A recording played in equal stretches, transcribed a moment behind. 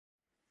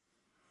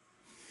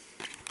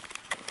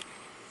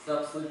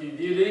What's up, Sleeping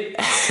Beauty?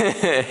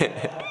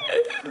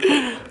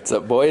 What's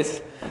up,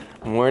 boys?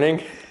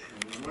 Morning.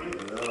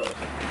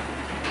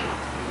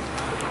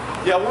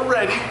 Yeah, we're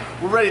ready.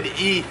 We're ready to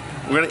eat.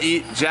 We're gonna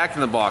eat Jack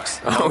in the Box.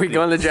 Are we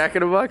going to Jack in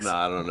the Box?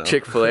 Nah, I don't know.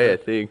 Chick-fil-A, I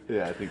think.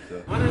 Yeah, I think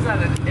so. What is that,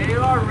 an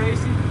AR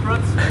Racing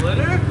front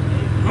splitter?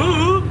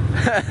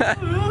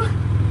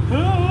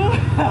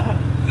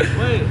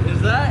 Wait,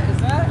 is that?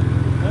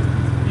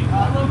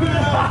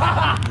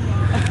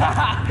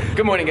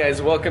 Good morning,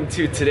 guys. Welcome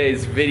to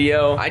today's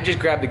video. I just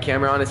grabbed the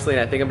camera, honestly,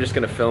 and I think I'm just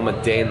gonna film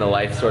a day in the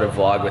life sort of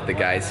vlog with the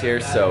guys here.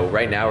 So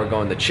right now we're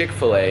going to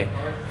Chick-fil-A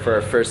for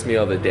our first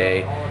meal of the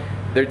day.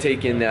 They're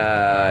taking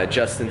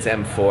Justin's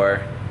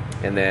M4,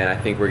 and then I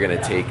think we're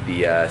gonna take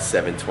the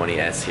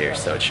 720S here,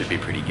 so it should be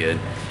pretty good.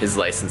 His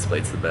license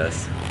plate's the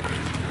best.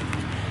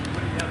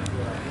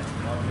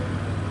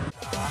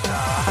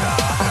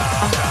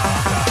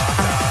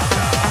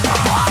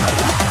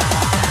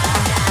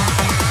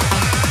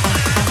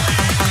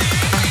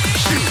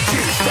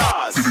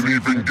 Didn't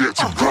even get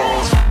to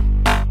cross.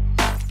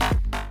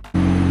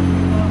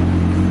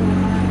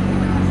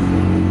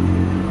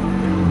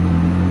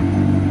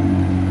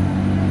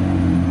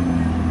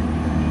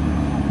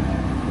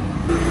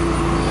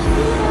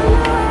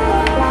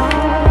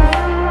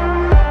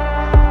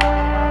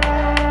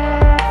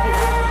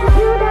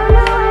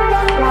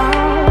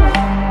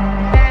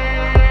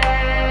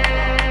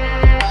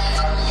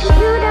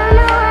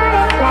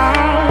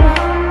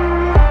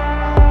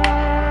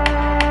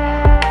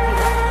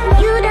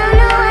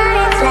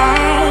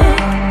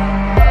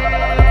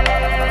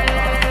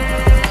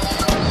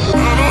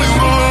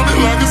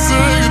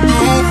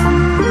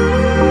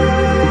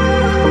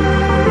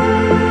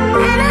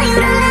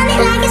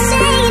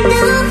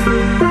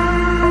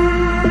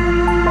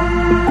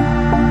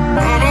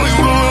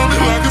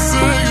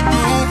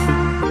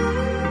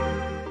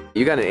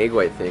 You got an egg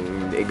white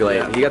thing. Egg white.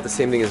 Yeah. He got the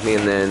same thing as me,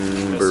 and then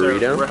Yes, burrito.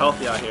 sir. We're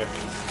healthy out here.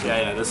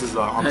 Yeah, this is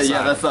on the side.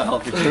 Yeah, that's not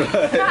healthy.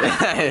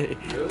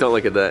 Don't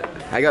look at that.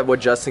 I got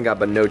what Justin got,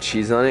 but no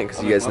cheese on it,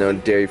 because you guys know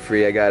dairy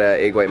free. I got an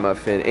egg white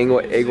muffin,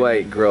 egg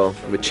white grill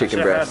with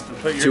chicken breast.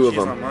 Two of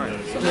them.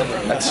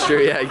 That's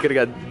true. Yeah, you could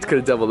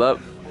have doubled up.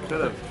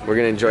 We're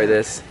gonna enjoy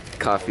this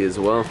coffee as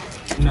well.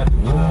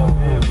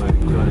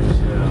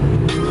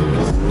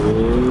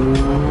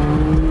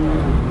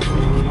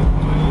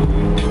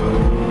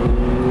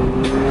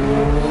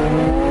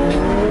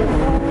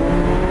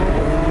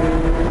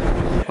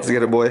 Let's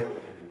get it, boy.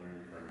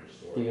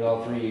 You get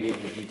all three, you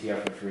get your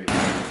GTR for free.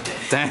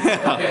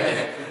 Damn.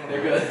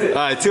 They're good.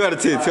 Alright, 2 out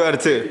of 2. 2 out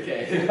of 2.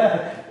 Okay.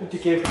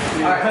 50K for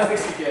free. Alright,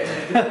 60K.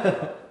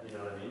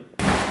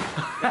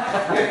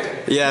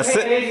 Yeah,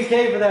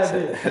 80K for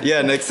that dude.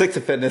 yeah, Nick, stick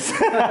to fitness.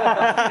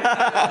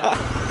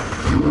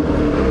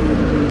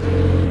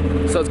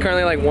 So it's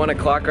currently like 1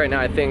 o'clock right now,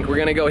 I think. We're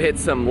gonna go hit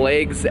some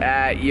legs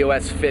at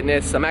EOS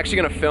Fitness. I'm actually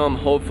gonna film,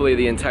 hopefully,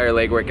 the entire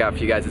leg workout for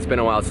you guys. It's been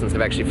a while since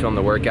I've actually filmed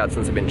the workout,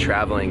 since I've been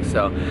traveling.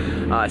 So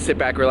sit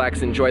back,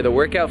 relax, enjoy the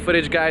workout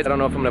footage, guys. I don't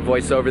know if I'm gonna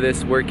voice over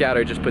this workout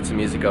or just put some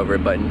music over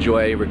it, but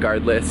enjoy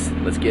regardless.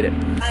 Let's get it.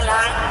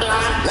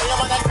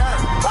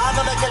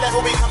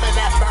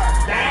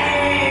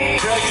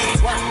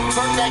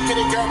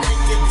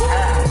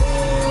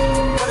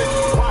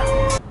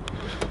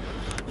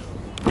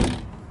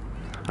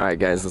 Alright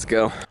guys, let's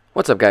go.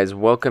 What's up guys,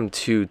 welcome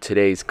to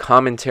today's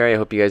commentary. I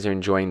hope you guys are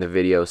enjoying the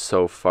video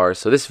so far.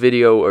 So this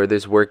video, or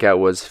this workout,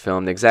 was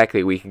filmed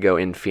exactly a week ago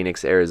in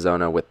Phoenix,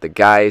 Arizona with the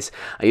guys.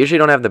 I usually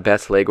don't have the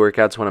best leg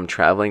workouts when I'm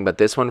traveling, but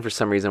this one for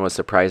some reason was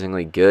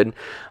surprisingly good.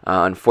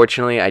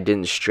 Unfortunately, I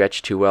didn't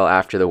stretch too well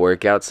after the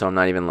workout, so I'm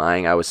not even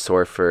lying. I was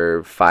sore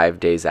for 5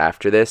 days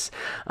after this.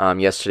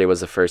 Yesterday was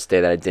the first day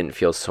that I didn't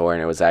feel sore,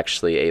 and it was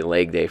actually a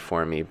leg day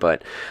for me.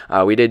 But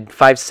we did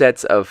 5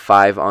 sets of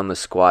 5 on the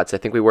squats. I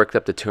think we worked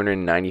up to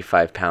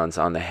 295 pounds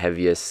on the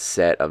heaviest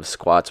set of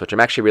squats, which I'm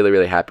actually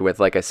really happy with.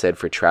 Like I said,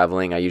 for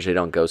traveling, I usually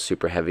don't go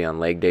super heavy on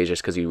leg days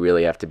just because you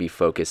really have to be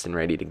focused and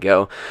ready to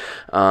go.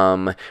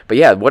 But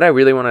yeah, what I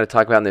really wanted to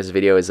talk about in this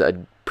video is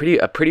a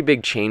pretty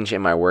big change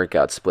in my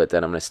workout split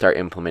that I'm going to start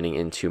implementing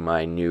into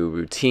my new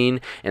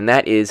routine, and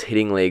that is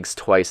hitting legs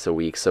twice a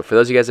week. So for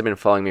those of you guys that have been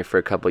following me for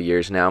a couple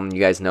years now, you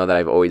guys know that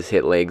I've always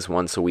hit legs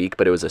once a week,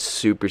 but it was a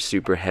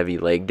super heavy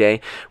leg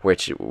day,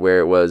 where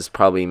it was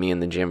probably me in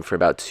the gym for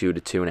about 2 to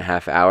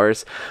 2.5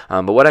 hours.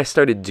 But what I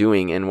started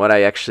doing, and what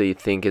I actually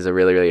think is a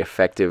really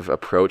effective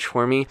approach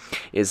for me,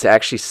 is to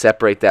actually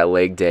separate that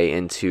leg day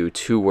into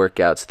 2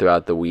 workouts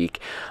throughout the week.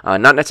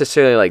 Not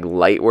necessarily like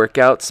light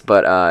workouts,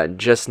 but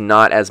just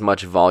not as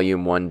much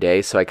volume one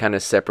day. So I kind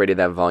of separated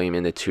that volume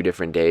into 2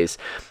 different days.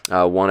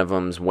 One of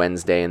them's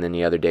Wednesday, and then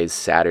the other day's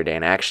Saturday,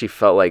 and I actually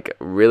felt like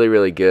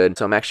really good.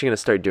 So I'm actually going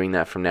to start doing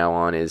that from now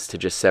on, is to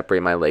just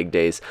separate my leg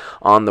days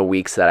on the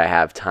weeks that I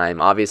have time.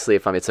 Obviously,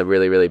 if it's a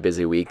really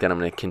busy week, then I'm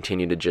going to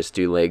continue to just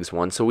do legs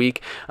once a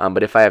week.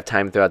 But if I have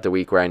time throughout the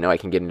week where I know I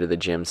can get into the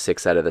gym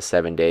 6 out of the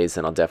 7 days,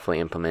 then I'll definitely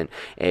implement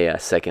a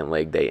second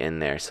leg day in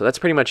there. So that's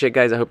pretty much it,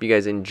 guys. I hope you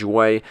guys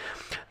enjoy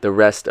the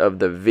rest of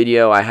the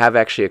video. I have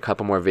actually a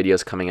couple more videos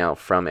videos coming out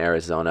from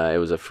Arizona. It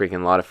was a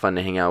freaking lot of fun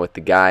to hang out with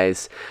the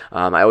guys.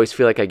 I always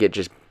feel like I get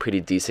just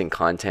pretty decent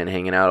content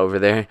hanging out over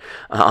there.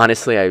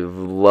 Honestly, I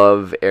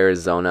love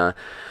Arizona.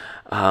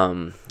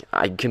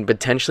 I can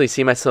potentially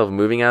see myself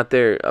moving out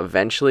there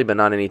eventually, but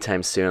not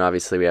anytime soon.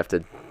 Obviously, we have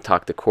to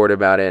talk to court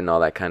about it and all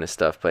that kind of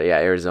stuff. But yeah,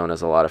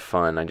 Arizona's a lot of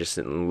fun. I just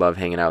love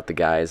hanging out with the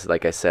guys.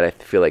 Like I said, I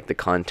feel like the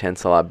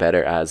content's a lot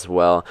better as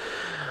well.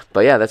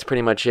 But yeah, that's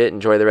pretty much it.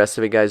 Enjoy the rest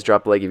of it, guys.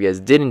 Drop a like if you guys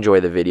did enjoy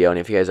the video. And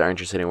if you guys are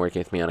interested in working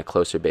with me on a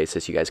closer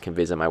basis, you guys can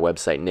visit my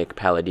website,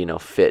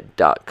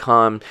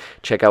 nicpalladinofit.com.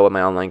 Check out what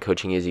my online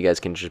coaching is. You guys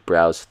can just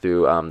browse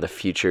through the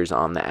features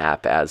on the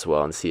app as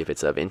well and see if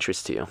it's of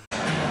interest to you.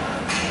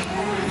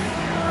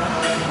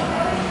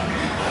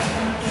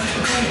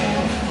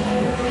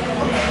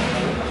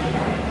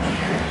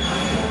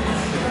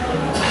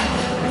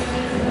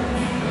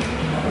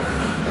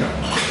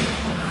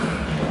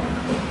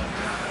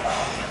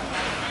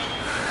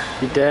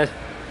 You dead?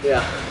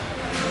 Yeah.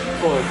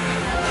 Forward.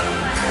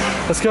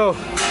 Let's go.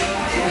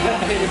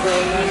 Hey, bro,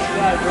 nice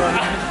try, bro.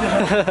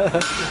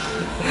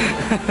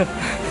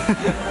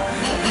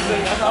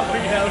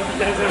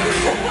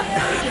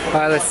 All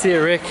right, let's see it,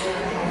 Rick.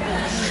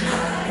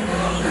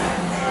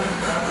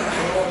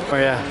 Oh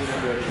yeah.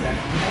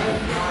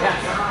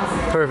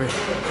 Perfect.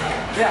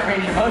 Yeah,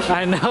 range of motion.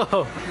 I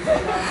know.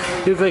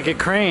 You look like a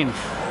crane.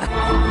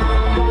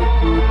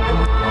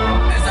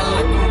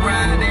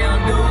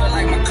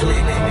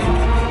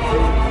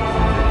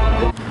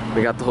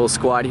 We got the whole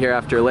squad here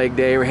after leg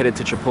day. We're headed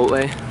to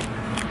Chipotle.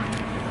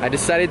 I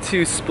decided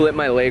to split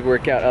my leg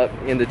workout up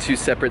into 2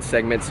 separate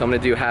segments, so I'm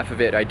gonna do half of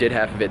it. I did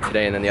half of it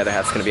today, and then the other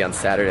half's gonna be on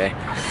Saturday.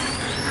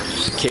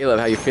 Caleb,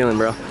 how you feeling,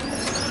 bro?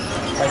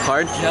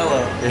 Hard?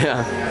 Jello.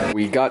 Yeah.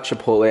 We got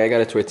Chipotle. I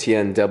got a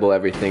tortilla and double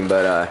everything,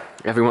 but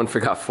everyone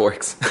forgot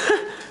forks.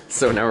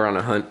 So now we're on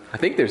a hunt. I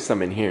think there's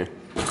some in here.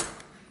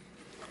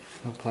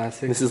 No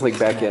plastic. This is like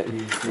baguette.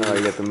 Oh,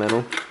 you got the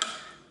metal.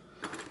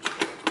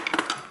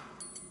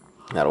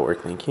 That'll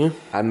work, thank you.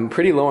 I'm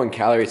pretty low on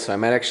calories, so I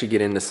might actually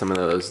get into some of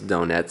those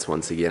donuts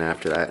once again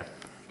after that.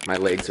 My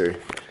legs are,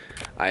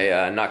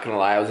 not gonna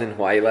lie, I was in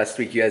Hawaii last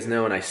week, you guys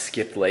know, and I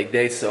skipped leg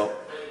day, so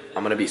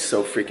I'm gonna be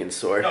so freaking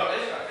sore.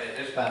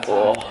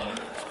 Oh.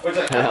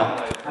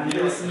 I've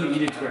never seen you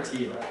eat a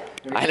tortilla.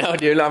 I know,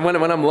 dude.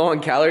 When I'm low on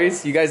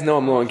calories, you guys know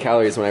I'm low on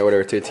calories when I order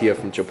a tortilla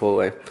from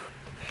Chipotle.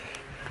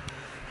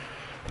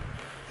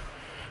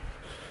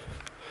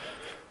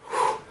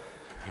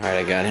 Alright,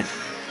 I got it.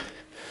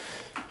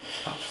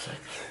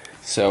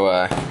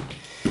 So,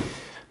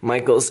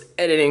 Michael's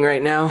editing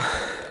right now.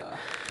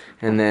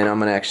 And then I'm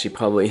gonna actually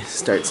probably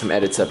start some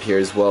edits up here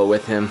as well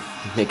with him.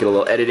 Make it a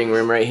little editing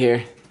room right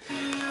here.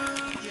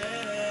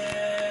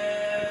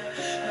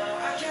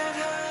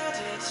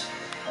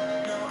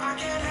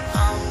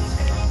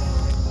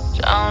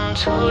 Down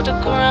to the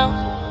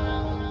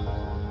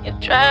ground, you're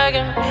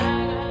dragging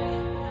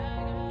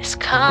me. It's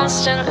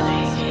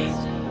constantly.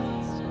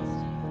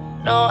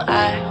 No,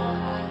 I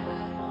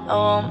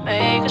won't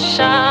make a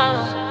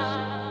sound.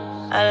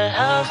 I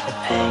love the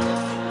pain.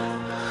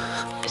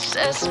 It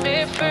sets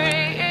me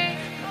free.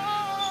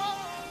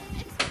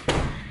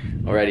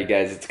 Alrighty,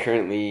 guys, it's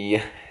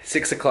currently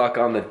 6 o'clock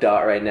on the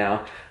dot right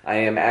now. I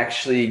am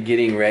actually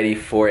getting ready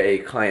for a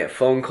client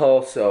phone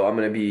call, so I'm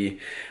going to be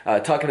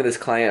talking to this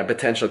client, a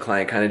potential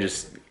client, kind of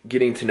just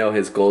getting to know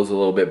his goals a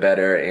little bit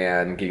better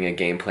and getting a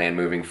game plan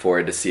moving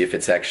forward to see if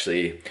it's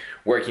actually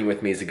working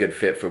with me is a good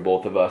fit for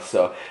both of us.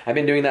 So I've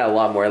been doing that a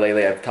lot more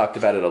lately. I've talked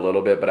about it a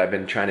little bit, but I've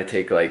been trying to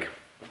take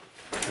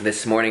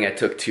this morning I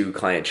took 2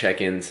 client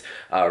check-ins.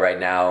 Right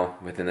now,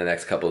 within the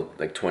next couple,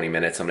 20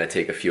 minutes, I'm going to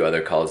take a few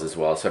other calls as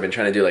well. So I've been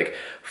trying to do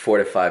 4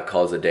 to 5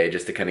 calls a day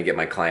just to kind of get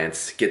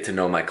to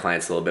know my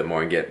clients a little bit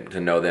more and get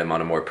to know them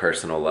on a more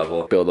personal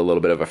level. Build a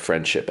little bit of a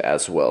friendship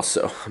as well.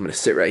 So I'm going to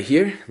sit right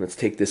here. Let's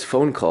take this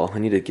phone call. I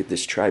need to get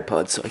this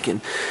tripod so I can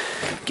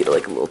get a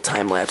little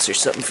time lapse or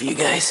something for you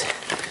guys.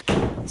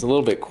 It's a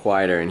little bit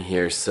quieter in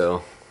here,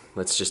 so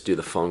let's just do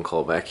the phone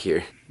call back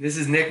here. This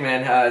is Nick,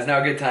 man. Is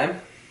now a good time?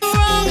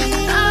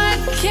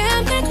 I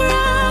can't think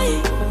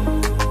right.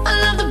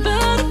 I love the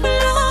bird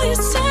below you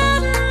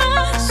said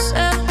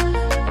myself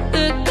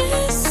that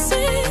this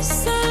is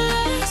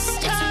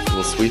the A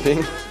little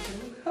sweeping.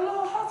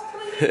 Hello, how's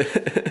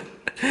it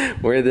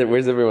going?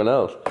 Where's everyone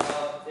else?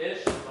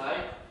 Ish,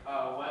 Mike,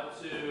 went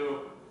to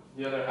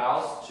the other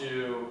house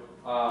to,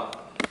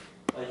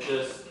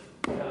 just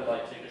kind of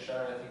take a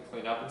shower and I think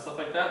clean up and stuff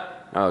like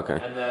that. Oh, okay.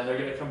 And then they're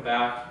gonna come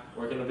back.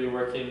 We're gonna be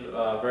working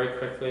very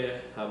quickly.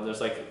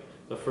 There's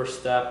the first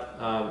step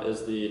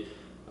is the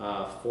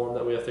form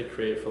that we have to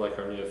create for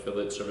our new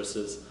affiliate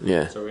services.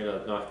 Yeah. So we're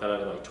gonna knock that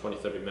out in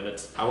 20-30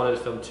 minutes. I wanted to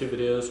film 2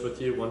 videos with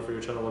you, one for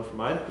your channel, one for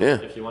mine.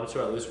 Yeah. If you wanted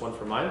to, at least one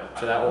for mine.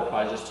 So that will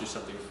probably just do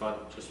something fun.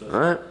 Just with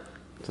Alright.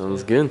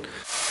 Sounds good.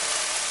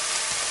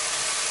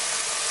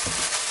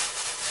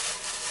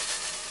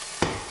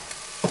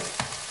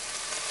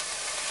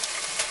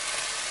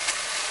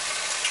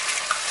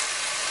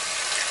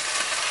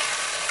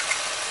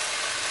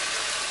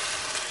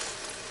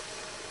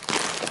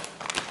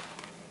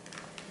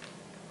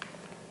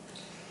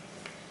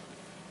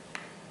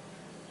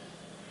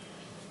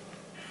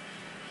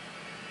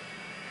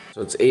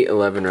 So it's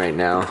 8:11 right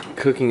now.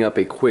 Cooking up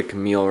a quick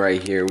meal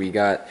right here. We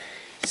got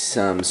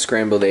some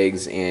scrambled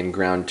eggs and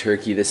ground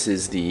turkey. This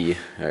is the,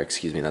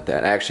 excuse me, not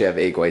that. I actually have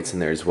egg whites in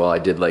there as well. I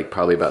did like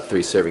probably about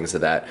 3 servings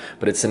of that.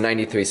 But it's a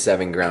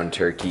 93.7 ground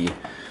turkey,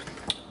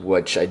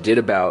 which I did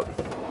about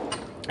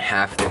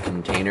half the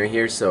container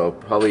here, so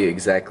probably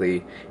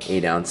exactly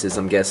 8 ounces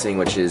I'm guessing,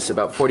 which is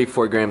about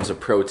 44 grams of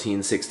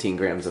protein, 16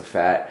 grams of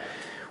fat.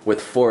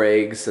 With 4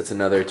 eggs, that's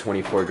another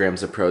 24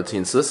 grams of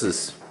protein. So this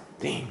is,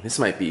 dang, this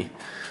might be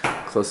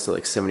close to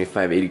like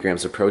 75-80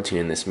 grams of protein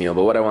in this meal.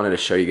 But what I wanted to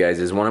show you guys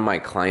is one of my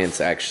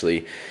clients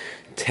actually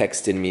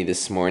texted me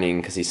this morning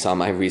because he saw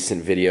my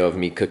recent video of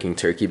me cooking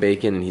turkey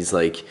bacon, and he's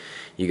like,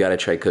 you gotta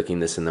try cooking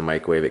this in the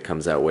microwave, it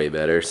comes out way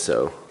better.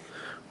 So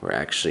we're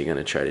actually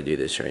gonna try to do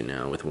this right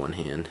now with one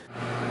hand.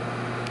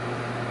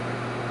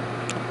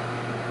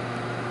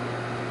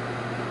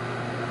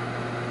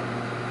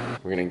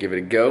 We're gonna give it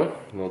a go.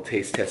 A little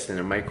taste test in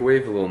the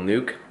microwave, a little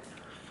nuke.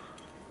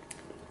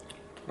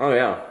 Oh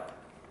yeah.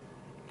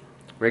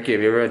 Ricky,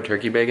 have you ever had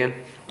turkey bacon?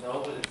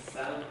 No, but it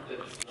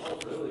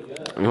smells really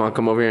good. You wanna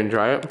come over here and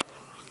try it?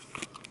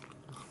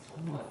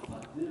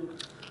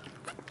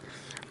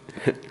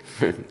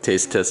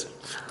 Taste test.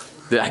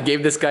 I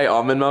gave this guy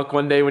almond milk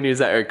one day when he was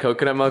at, or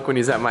coconut milk when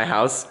he was at my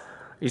house.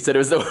 He said it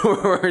was the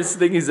worst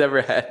thing he's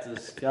ever had.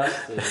 It's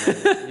disgusting.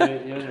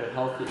 You and your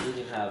healthy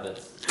eating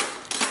habits.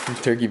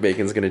 Turkey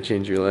bacon's gonna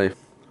change your life.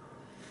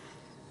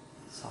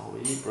 That's all we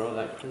eat, bro.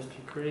 That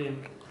Krispy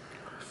Kreme.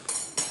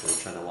 I'm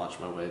trying to watch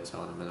my weight, so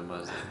I want to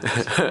minimize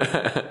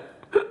it.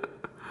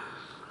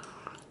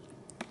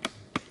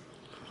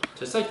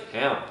 Just like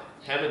ham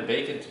and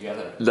bacon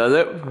together. Does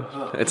it?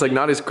 It's like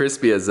not as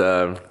crispy as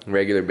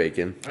regular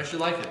bacon. I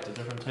should like it. It's a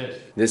different taste.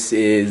 This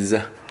is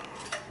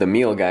the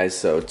meal, guys.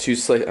 So 2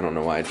 slices. I don't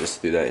know why I just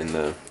threw that in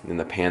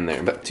the pan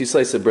there, but 2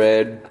 slices of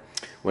bread,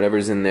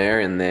 whatever's in there,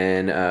 and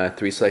then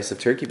 3 slices of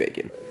turkey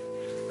bacon.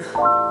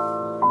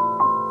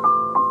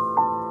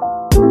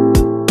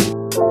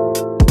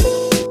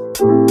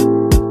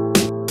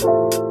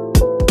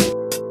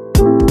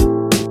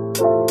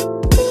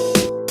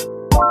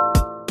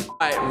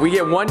 We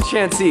get 1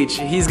 chance each.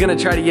 He's gonna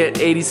try to get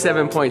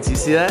 87 points. You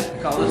see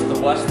that? Call this the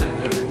Western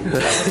movie.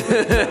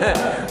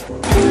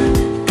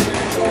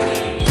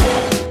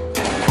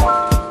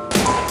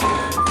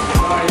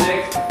 Alright,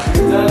 Nick.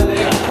 You're done, Nick.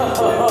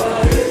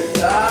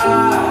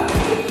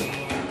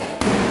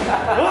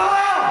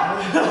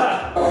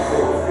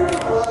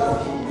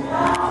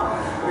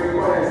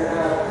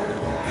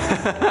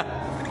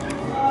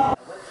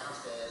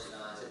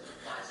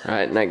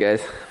 Alright, night,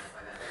 guys.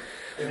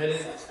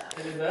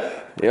 Hitting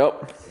that?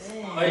 Yep.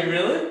 Are you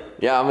really?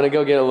 Yeah, I'm gonna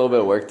go get a little bit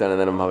of work done, and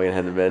then I'm probably gonna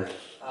head to bed.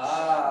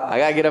 I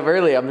gotta get up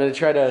early. I'm gonna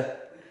try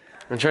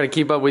to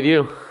keep up with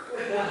you.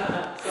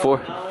 All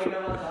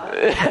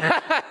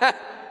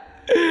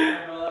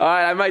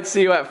right, I might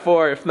see you at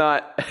 4, if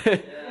not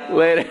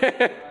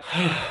later.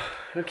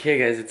 Okay,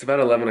 guys, it's about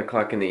 11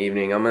 o'clock in the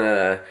evening. I'm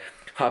gonna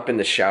hop in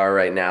the shower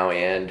right now,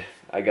 and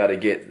I gotta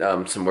get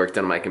some work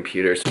done on my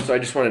computer. So I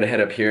just wanted to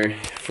head up here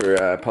for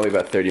probably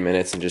about 30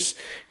 minutes and just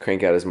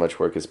crank out as much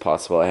work as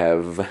possible. I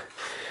have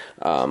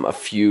a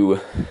few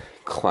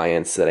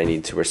clients that I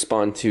need to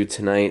respond to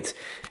tonight,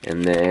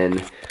 and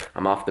then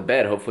I'm off the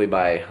bed hopefully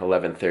by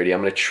 11:30.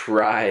 I'm gonna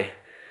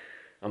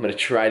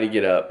try to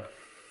get up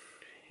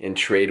and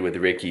trade with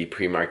Ricky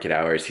pre-market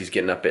hours. He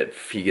gets up at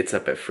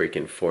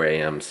freaking 4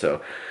 a.m.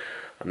 so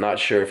I'm not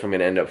sure if I'm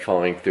gonna end up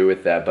following through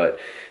with that, but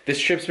this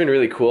trip's been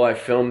really cool. I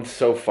filmed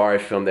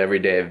every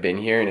day I've been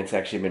here, and it's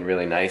actually been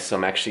really nice. So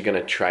I'm actually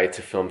gonna try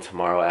to film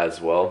tomorrow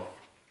as well.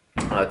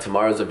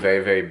 Tomorrow's a very,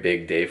 very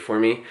big day for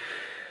me.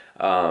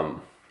 The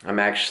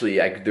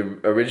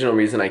original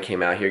reason I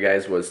came out here,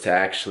 guys, was to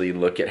actually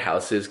look at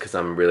houses, because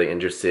I'm really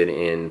interested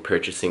in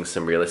purchasing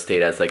some real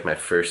estate as like my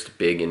first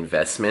big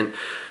investment.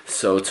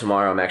 So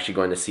tomorrow I'm actually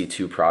going to see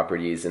 2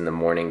 properties in the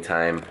morning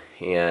time,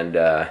 and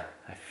I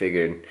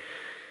figured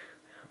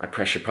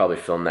I should probably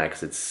film that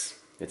because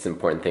it's an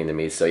important thing to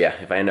me. So yeah,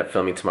 if I end up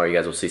filming tomorrow, you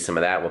guys will see some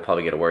of that. We'll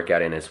probably get a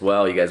workout in as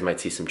well. You guys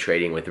might see some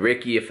trading with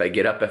Ricky if I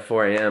get up at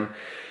 4 a.m.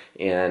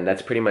 And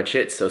that's pretty much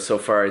it. So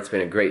far it's been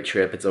a great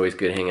trip. It's always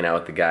good hanging out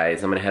with the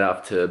guys. I'm gonna head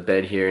off to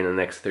bed here in the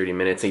next 30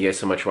 minutes. Thank you guys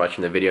so much for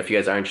watching the video. If you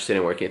guys are interested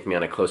in working with me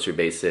on a closer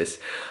basis,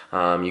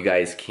 you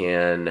guys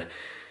can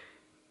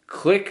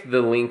click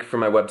the link from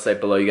my website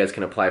below. You guys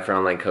can apply for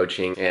online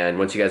coaching, and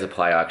once you guys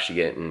apply, I'll actually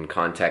get in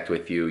contact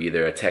with you,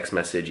 either a text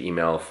message,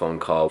 email, phone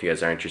call. If you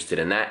guys are interested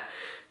in that,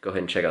 go ahead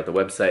and check out the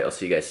website. I'll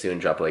see you guys soon.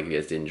 Drop a like if you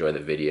guys did enjoy the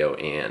video,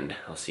 and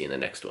I'll see you in the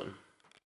next one.